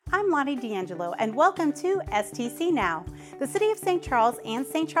I'm Lonnie D'Angelo, and welcome to STC Now. The City of St. Charles and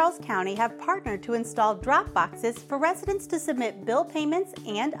St. Charles County have partnered to install drop boxes for residents to submit bill payments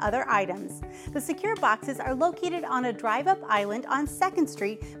and other items. The secure boxes are located on a drive-up island on 2nd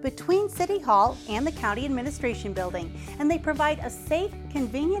Street between City Hall and the County Administration Building, and they provide a safe,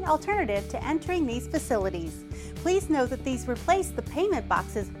 convenient alternative to entering these facilities. Please note that these replace the payment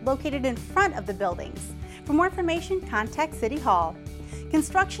boxes located in front of the buildings. For more information, contact City Hall.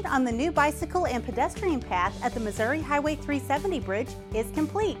 Construction on the new bicycle and pedestrian path at the Missouri Highway 370 bridge is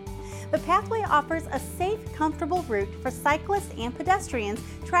complete. The pathway offers a safe, comfortable route for cyclists and pedestrians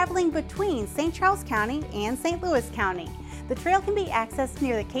traveling between St. Charles County and St. Louis County. The trail can be accessed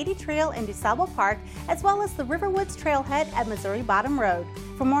near the Katy Trail in DuSable Park, as well as the Riverwoods Trailhead at Missouri Bottom Road.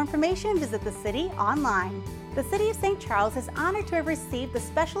 For more information, visit the city online. The City of St. Charles is honored to have received the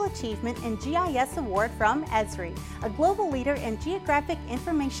Special Achievement in GIS Award from Esri, a global leader in geographic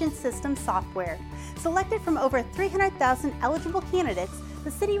information system software. Selected from over 300,000 eligible candidates,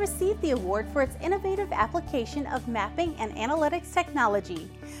 the city received the award for its innovative application of mapping and analytics technology.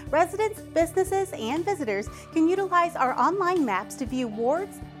 Residents, businesses, and visitors can utilize our online maps to view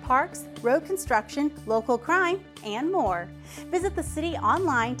wards, parks, road construction, local crime, and more. Visit the city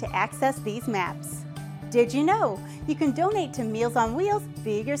online to access these maps. Did you know you can donate to Meals on Wheels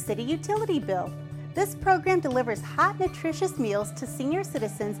via your city utility bill? This program delivers hot, nutritious meals to senior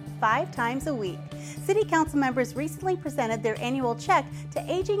citizens 5 times a week. City Council members recently presented their annual check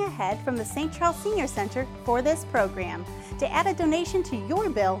to Aging Ahead from the St. Charles Senior Center for this program. To add a donation to your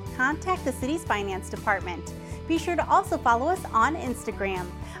bill, contact the city's finance department. Be sure to also follow us on Instagram.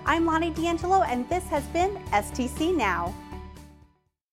 I'm Lonnie D'Angelo, and this has been STC Now.